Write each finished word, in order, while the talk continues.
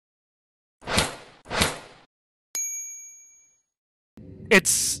It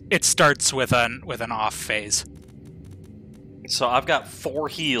starts with an off phase. So I've got 4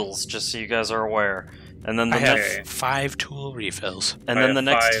 heals, just so you guys are aware. And then I have 5 tool refills. And then the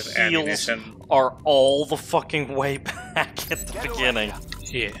next heals are all the fucking way back at the beginning.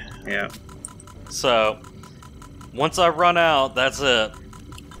 Yeah. Yeah. So, once I run out, that's it.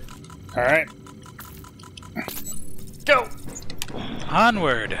 Alright. Go!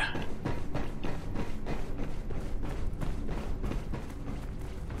 Onward.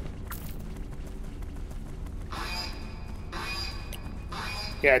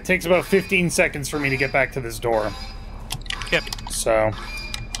 Yeah, it takes about 15 seconds for me to get back to this door. Yep. So...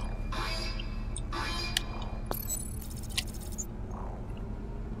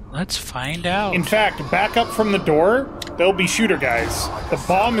 let's find out. in fact, back up from the door, there'll be shooter guys. The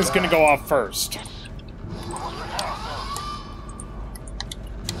bomb is gonna go off first.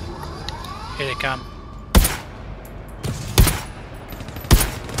 Here they come.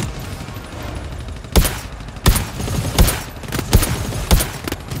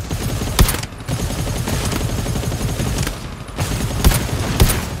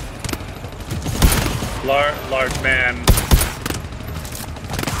 Large man.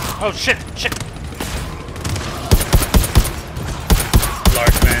 Oh shit! Shit!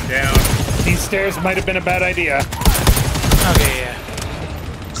 Large man down. These stairs might have been a bad idea. Okay, yeah.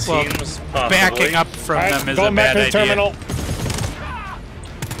 Well, Seems possibly. backing up from Alright, them is going a back bad to the idea. terminal.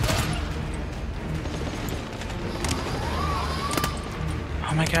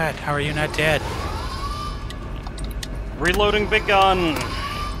 Oh my god, how are you not dead? Reloading big gun!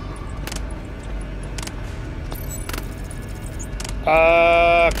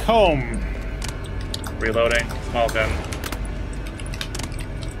 Comb. Reloading. Small gun.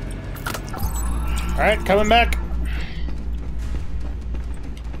 Alright, coming back.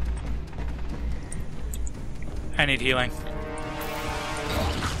 I need healing.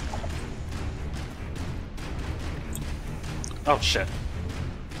 Oh shit.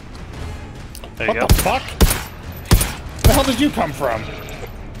 There What you go. the fuck? Where the hell did you come from?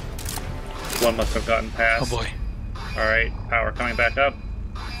 One must have gotten past. Oh boy. Alright, power coming back up.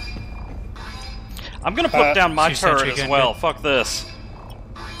 I'm gonna put down my Two sentry turret as gun, well. good. Fuck this.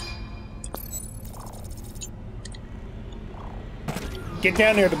 Get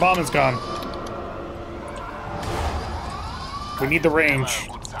down here, the bomb is gone. We need the range.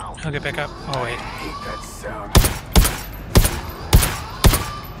 I'll get back up. Oh wait.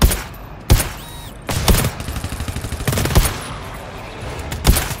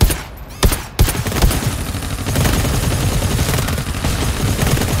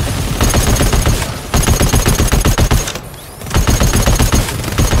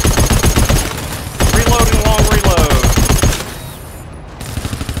 Reloading, long reload.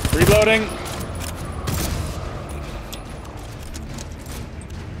 Reloading.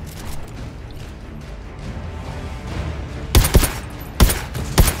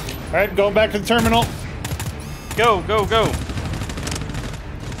 Alright, going back to the terminal. Go, go, go.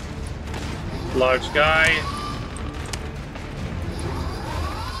 Large guy.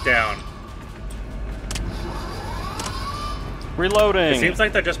 Down. Reloading. It seems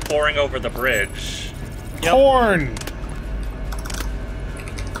like they're just pouring over the bridge. Yep. Corn.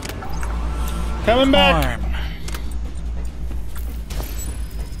 Coming back. Arm.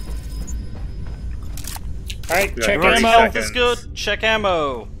 Alright, Yeah, check we're already ammo. checking. Health is good. Check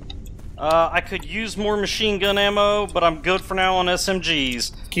ammo. I could use more machine gun ammo, but I'm good for now on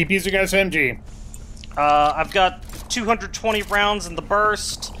SMGs. Keep using SMG. I've got 220 rounds in the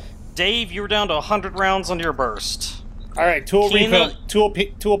burst. Dave, you were down to 100 rounds on your burst. Alright, tool Kina- refill.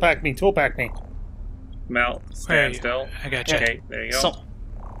 Tool pack me. Tool pack me. Mel, Where are stand you? still. I got you. Okay, there you go. So,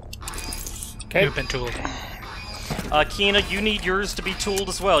 Okay. You've been tooled. Kina, you need yours to be tooled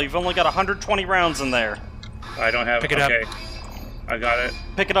as well. You've only got 120 rounds in there. I don't have. Pick it up. Okay, I got it.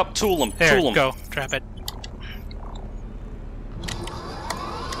 Pick it up, tool them. There, Tool them. go. Drop it.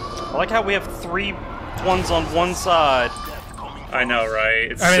 I like how we have 3 ones on one side. I know, right?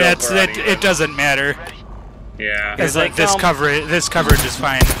 It's I mean, so it doesn't matter. Yeah. Because they like this come- coverage is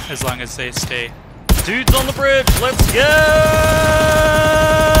fine as long as they stay. Dudes on the bridge, let's go!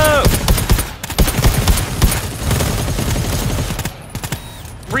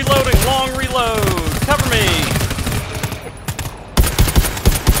 Reloading, long reload. Cover me.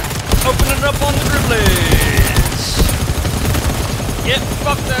 Open it up on the dribblets. Get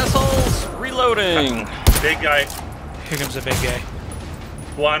fucked, assholes. Reloading. Big guy. Here comes the big guy.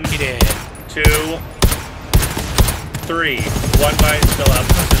 1, He did. 2, 3. One guy still up.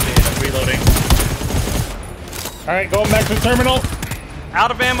 Reloading. Alright, going back to the terminal.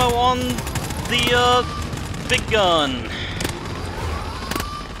 Out of ammo on the big gun.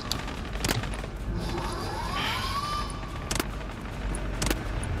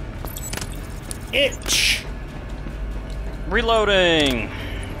 itch. Reloading.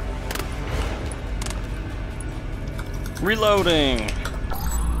 Reloading.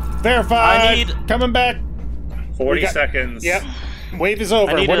 Verified. I need- Coming back. 40 seconds. Yep. Wave is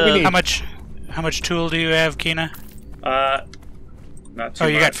over. I need What do we a- need? How much tool do you have, Kina? Not too Oh,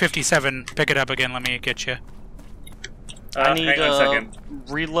 you much. got 57. Pick it up again. Let me get you. I need hang on a second.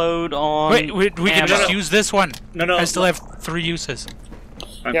 reload on. Wait, we can ammo. just use this one. No. I still have 3 uses.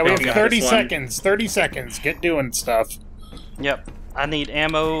 I'm Yeah, we picking have up 30 this one. seconds. 30 seconds. Get doing stuff. Yep. I need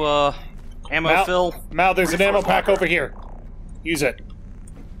ammo. Ammo Mal, fill. Mal, there's an ammo pack over here. Use it.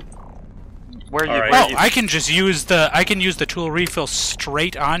 Where you? Alright. Where Oh, you? I can just use the tool refill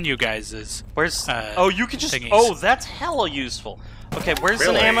straight on you guys's. Where's? oh, you can just. thingies. Oh, that's hella useful. Okay, where's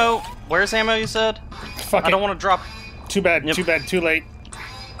Really? an ammo? Where's ammo? You said. Fuck I it. don't want to drop. Too bad. Yep. Too bad. Too late.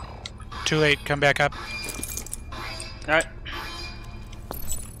 Too late. Come back up. All right.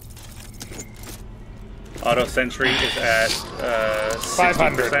 Auto sentry is at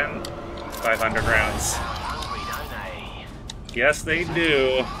 500. 60%. 500 rounds. Yes, they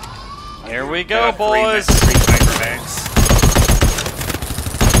do. Here we go, Got boys. Three sniper mags.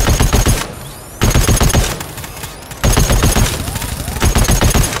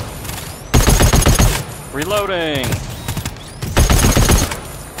 Reloading.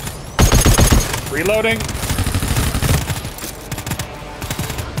 Reloading.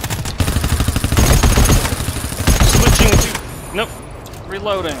 Switching to. Nope.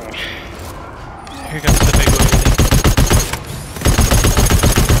 Reloading. Here comes the big lady.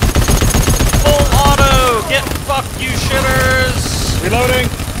 Full auto. Get fucked, you shitters. Reloading.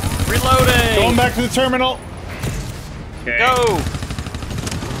 Reloading. Going back to the terminal. Okay. Go.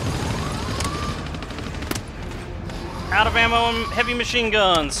 Out of ammo and heavy machine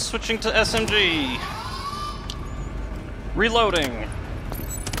guns. Switching to SMG. Reloading.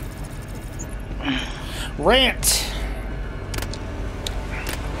 Rant.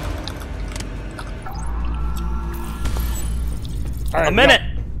 All right, A minute.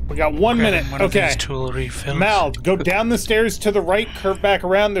 We got 1 minute. One of Okay. these tool refills. Mal, go down the stairs to the right, curve back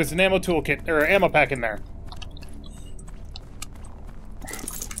around. There's an ammo toolkit or ammo pack in there.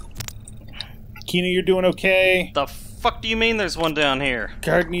 Kina, you're doing okay. The fuck do you mean there's one down here?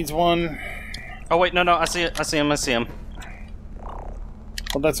 Guard needs one. Oh wait, no, I see it. I see him. I see him.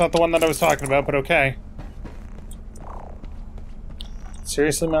 Well, that's not the one that I was talking about, but okay.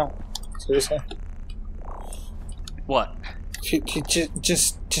 Seriously, Mal? Seriously? What?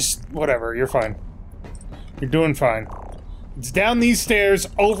 Just whatever. You're fine. You're doing fine. It's down these stairs,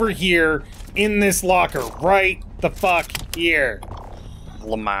 over here, in this locker, right the fuck here.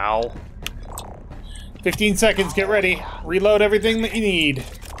 Lamau. 15 seconds. Get ready. Reload everything that you need.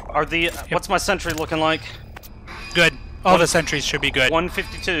 Are the what's my sentry looking like? Good. All the sentries should be good.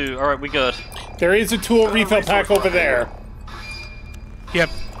 152. All right, we good. There is a tool refill pack over there. Yep.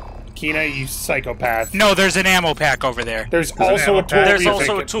 Kina, you psychopath. No, there's an ammo pack over there. There's an also ammo a tool pack. There's refill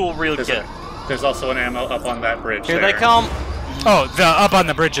also a kit. tool reel kit. There's also an ammo up on that bridge. Here there. they come. Oh, the up on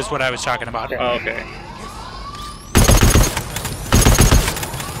the bridge is what I was talking about. Oh, okay.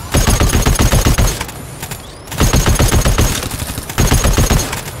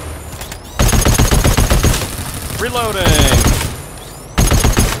 Reloading.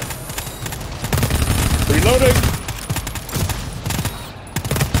 Reloading.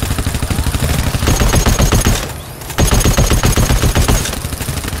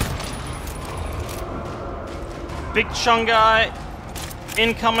 Big Chungai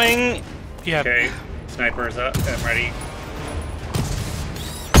incoming. Yep. Okay. Sniper's up and ready.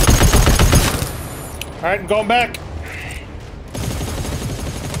 Alright, I'm going back.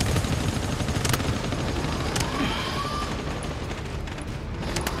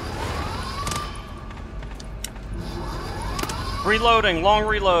 Reloading. Long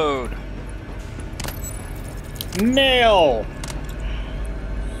reload. Nail.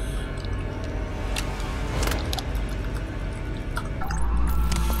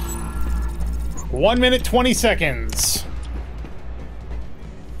 One minute, 20 seconds.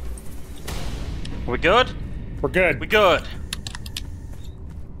 We good? We're good. We good.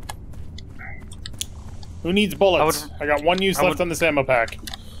 Who needs bullets? I got one use left on this ammo pack.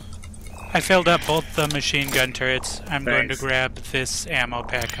 I filled up both the machine gun turrets. I'm going to Thanks. grab this ammo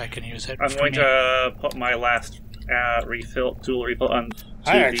pack. I can use it. I'm for going me. to put my last tool refill on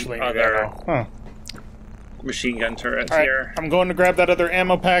I to actually the need other ammo. Huh. machine gun turrets Alright, here. I'm going to grab that other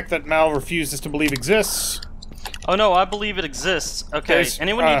ammo pack that Mal refuses to believe exists. Oh no, I believe it exists. Okay. There's,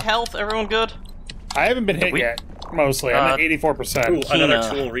 Anyone need health? Everyone good? I haven't been hit yet, mostly. I'm at 84%. Ooh, another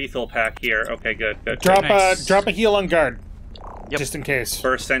Kina. tool refill pack here. Okay, good. Drop Nice. drop a heal on guard. just in case.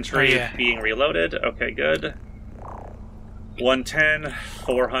 Burst sentry Oh, yeah. being reloaded. Okay, good. 110,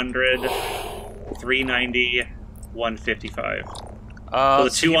 400, 390, 155. So the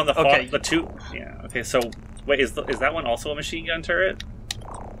two on the far, okay. the two. Yeah. Okay. So wait, is that one also a machine gun turret?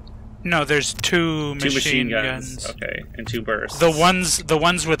 No, there's two Two machine guns. Okay, and 2 bursts. The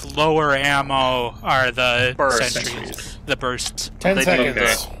ones with lower ammo are the Burst sentries. sentries. The bursts. 10 They seconds. do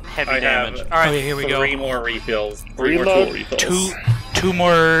the heavy I damage. have- All right. Okay, here we go. 3 more refills. 3 more Reload. tool refills. Two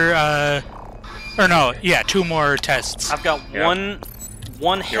more. Or no, yeah, 2 more tests. I've got Yeah.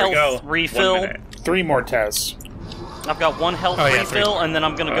 one Here we go. health 1 refill. minute. 3 more tests. I've got 1 health Oh, yeah, refill, 3. and then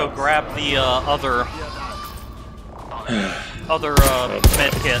I'm gonna go Oh. grab the other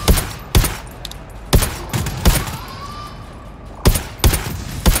med kit.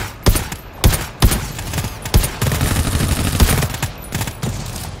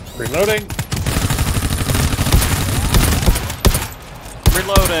 Reloading.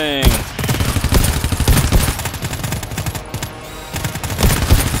 Reloading.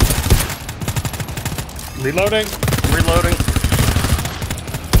 Reloading. Reloading.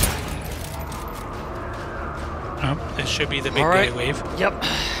 Oh, this should be the big All right. guy wave. Yep.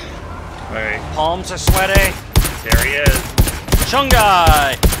 Okay, Palms are sweaty. there he is.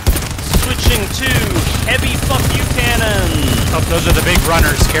 Chungai! Switching to heavy fuck you cannon. Oh, those are the big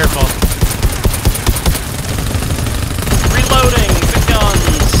runners. Careful. Reloading the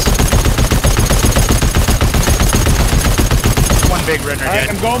guns. One big runner Alright,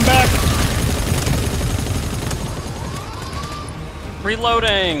 dead. I'm going back.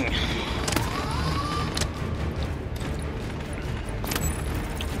 Reloading.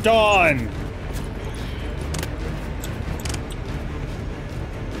 Done.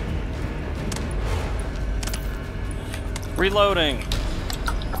 Reloading.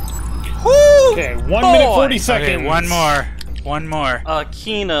 Okay, 1 minute 40 seconds. Okay, one more. One more.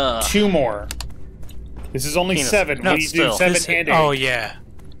 Kina. 2 more. This is only Penis. 7. No, we do still. 7 This- and 8. oh yeah.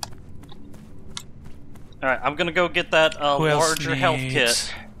 Alright, I'm gonna go get that Who else larger health needs-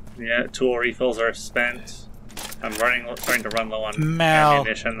 kit. Yeah, tool refills are spent. I'm starting to run low on Mal.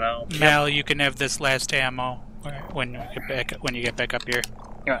 ammunition though. Mal, you can have this last ammo when you get back up here.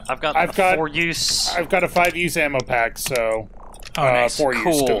 Alright, I've got I've a got- 4-use. I've got a 5-use ammo pack, so... Oh, nice. 4-use,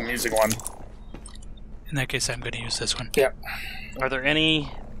 Cool. still I'm using one. In that case, I'm going to use this one. Yep. Are there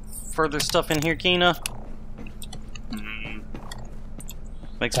any further stuff in here, Kina?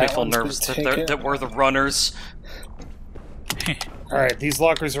 Makes me That feel one's been nervous taken. that we're the runners. Alright, these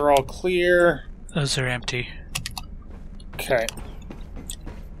lockers are all clear. Those are empty. Okay.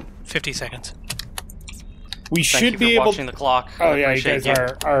 50 seconds. We Thank should you be for able... watching the clock. Oh I yeah, you appreciate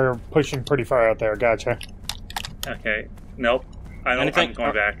guys are pushing pretty far out there. Gotcha. Okay. Nope. I'm Anything?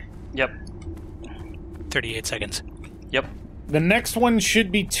 going back. Yep. 38 seconds. Yep. The next one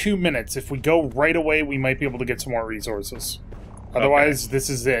should be 2 minutes. If we go right away, we might be able to get some more resources. Otherwise, this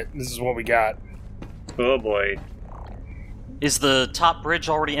is it. This is what we got. Oh boy. Is the top bridge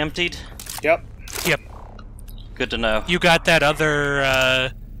already emptied? Yep. Yep. Good to know. You got that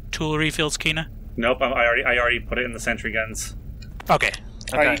other tool refills, Kina? Nope. I already put it in the sentry guns. Okay.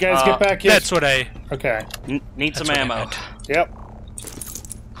 Alright, you guys get back here. That's what I... Okay. Need some That's what I ammo. meant. Yep.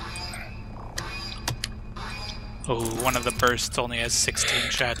 Oh, one of the bursts only has 16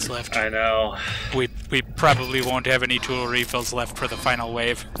 shots left. I know. We probably won't have any tool refills left for the final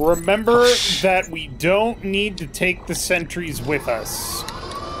wave. Remember that we don't need to take the sentries with us.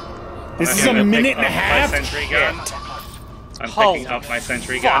 This is a I'm gonna minute pick and a up half? My sentry gun. I'm Holy picking up my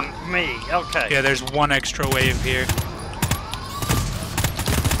sentry gun. Fuck me. Okay. Yeah, there's one extra wave here.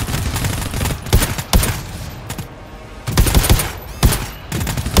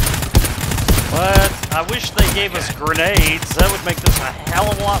 What? I wish they gave us grenades. That would make this a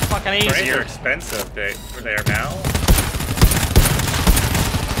hell of a lot fucking Grenades are easier. expensive. There now.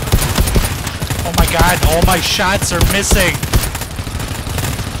 Oh my god, all my shots are missing!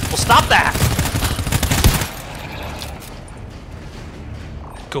 Well, stop that!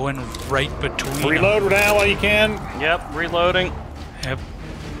 Going right between them. Reload now while you can. Yep, reloading. Yep.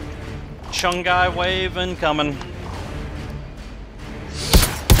 Chungai wave incoming.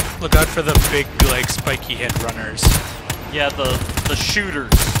 Look out for the big, like, spiky head runners. Yeah, the shooters.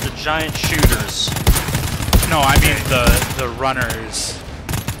 The giant shooters. No, I mean the runners.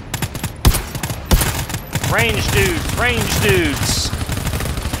 Range dudes, range dudes.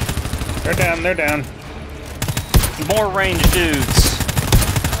 They're down, they're down. More range dudes.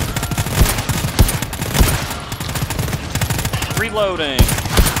 Reloading.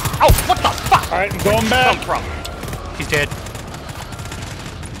 Oh, what the fuck? Alright, I'm going Come back. from? He's dead.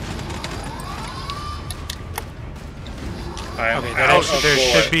 Okay, there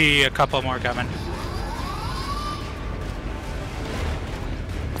should be a couple more coming.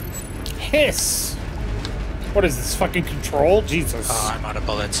 Hiss! What is this, fucking control? Jesus. Oh, I'm out of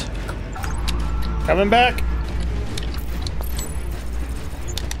bullets. Coming back.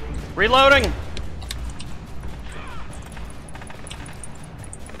 Reloading!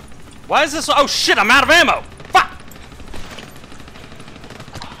 Why is this? Oh shit, I'm out of ammo! Fuck!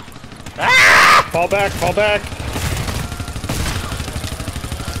 Ah! Fall back, fall back.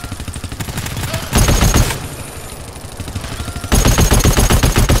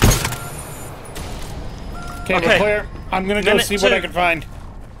 Okay, we're clear. I'm gonna go see what I can find.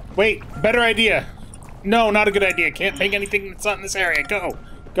 Wait, better idea. No, not a good idea. Can't take anything that's not in this area. Go.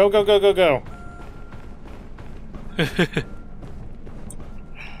 Go, go, go, go, go.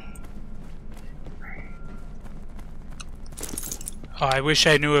 Oh, I wish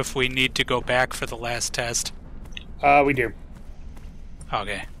I knew if we need to go back for the last test. We do.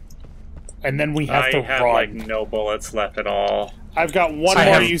 Okay. And then we have to I have, run. like, no bullets left at all. I've got one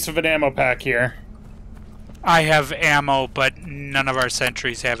more use of an ammo pack here. I have ammo, but none of our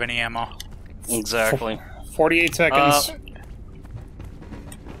sentries have any ammo. Exactly. 48 seconds.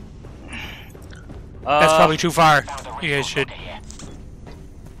 That's probably too far. You guys should...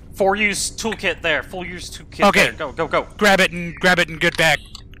 Full use toolkit there. Full use toolkit Okay. there. Go, go, go. Grab it and get back.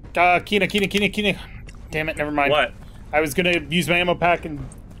 Kina. Damn it, never mind. What? I was gonna use my ammo pack and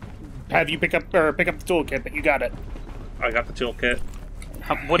have you pick up the toolkit, but you got it. I got the toolkit.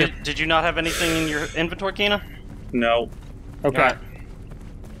 What did you not have anything in your inventory, Kina? No. Okay. Alright.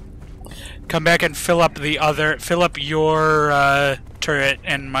 Come back and fill up your turret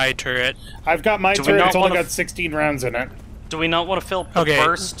and my turret. I've got my Do we turret. not It's only wanna got 16 rounds in it. Do we not want to fill up the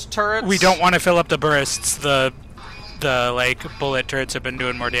burst turrets? We don't want to fill up the bursts. The like bullet turrets have been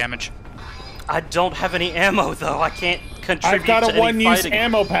doing more damage. I don't have any ammo though. I can't contribute I've got to a one-use fighting.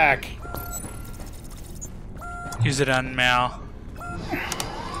 ammo pack. Use it on Mal.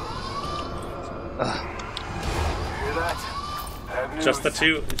 Just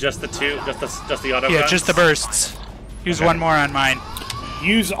the auto Yeah, guns? just the bursts. Use one more on mine.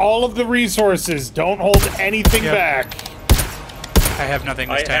 Use all of the resources. Don't hold anything back. I have nothing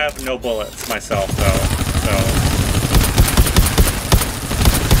this I time. have no bullets myself, though, so...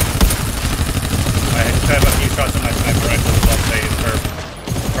 I have a few shots on my sniper rifle, so I'll say for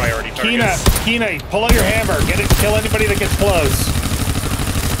priority targets. Kina, pull out your hammer. Kill anybody that gets close.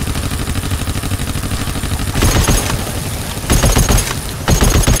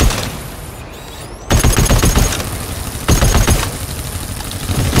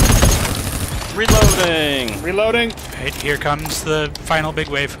 Reloading. Reloading. Right, here comes the final big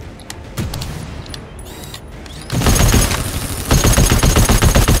wave.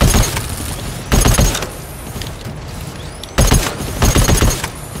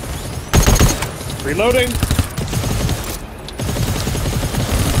 Reloading.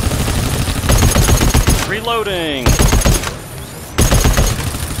 Reloading.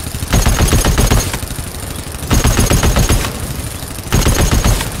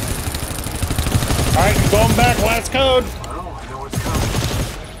 Alright, I'm going back. Last code.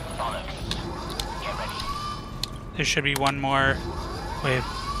 There should be one more wave.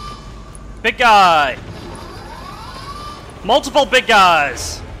 Big guy. Multiple big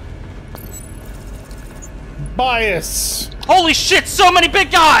guys. Bias. Holy shit, so many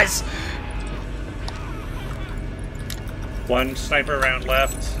big guys! One sniper round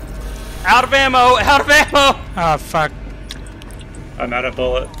left. Out of ammo, out of ammo! Oh, fuck. I'm out of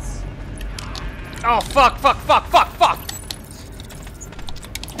bullets. Oh, fuck.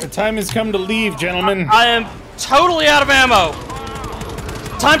 The time has come to leave, gentlemen. I am totally out of ammo.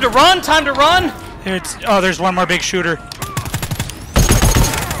 Time to run. There's one more big shooter.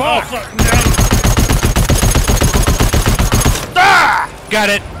 Fuck. Ah! Got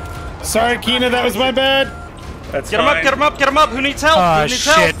it. Sorry, Kina, that was my bad. That's Get him up. Who needs help? Oh, Who needs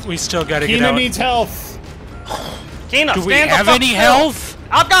shit. help? We still gotta get Kina out. needs health. Kina, Do we stand the have fuck any still. health?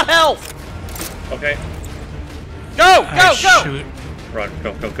 I've got health. Okay. Go. Shoot. Run.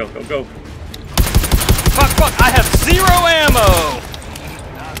 Go. Fuck. I have 0 ammo.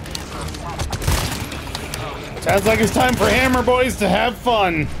 Sounds like it's time for Hammer Boys to have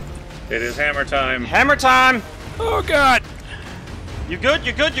fun. It is hammer time. Hammer time. Oh, God. You good?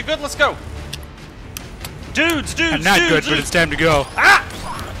 Let's go. Dudes. I'm not good, but it's time to go. Ah!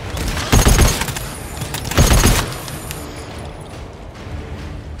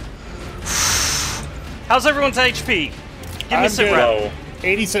 How's everyone's HP? Give me a sit rep. Low.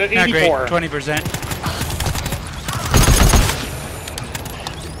 84. Not great. 20%.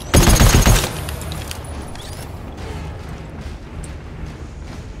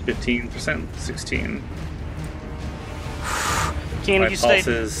 15%, 16. Keenan, My you pulse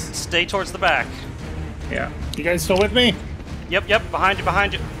stay is... stay towards the back. Yeah. You guys still with me? Yep, behind you,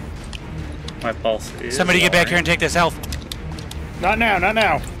 behind you. My pulse is... Somebody get back here and lowering. take this health. Not now, not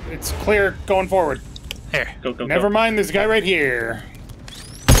now. It's clear going forward. Here. Go. Never mind, there's a guy right here.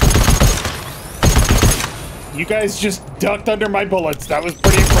 You guys just ducked under my bullets. That was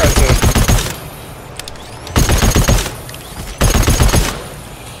pretty impressive.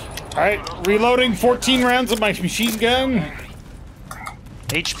 Alright, reloading 14 rounds of my machine gun.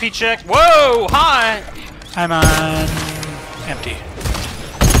 HP check. Whoa! Hi! I'm on empty.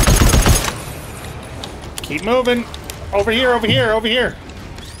 Keep moving. Over here, over here, over here.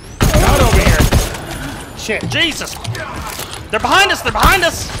 Not over here. Shit. Jesus! They're behind us! They're behind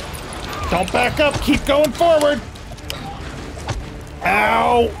us! Don't back up. Keep going forward.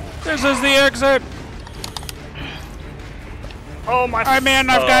 Ow. This is the exit. Oh my! I'm in.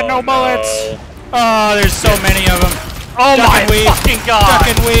 I've got no Oh, bullets. no. Oh, there's so many of them. Oh Duck my and weave. fucking god! Duck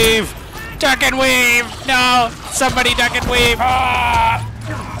and weave. Duck and weave. No, somebody duck and weave. Ah.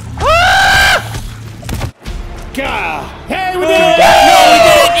 God. Hey, we did it!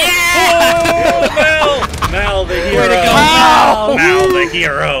 Mal, the hero. Way to go, Mal. Mal, the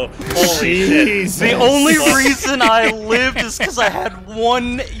hero. Holy shit. Jesus. The only reason I lived is because I had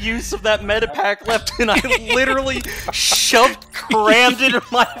one use of that medipack left, and I literally crammed it in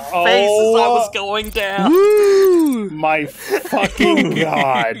my face as I was going down. My fucking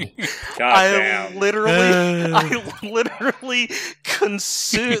god. Goddamn. I literally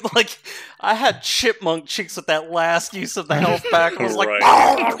consumed, like, I had chipmunk cheeks with that last use of the health pack. I was like,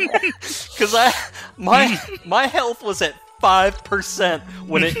 because my health was at 5%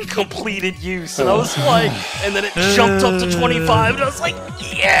 when it completed use, and I was like, and then it jumped up to 25, and I was like,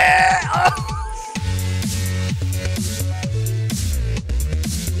 yeah!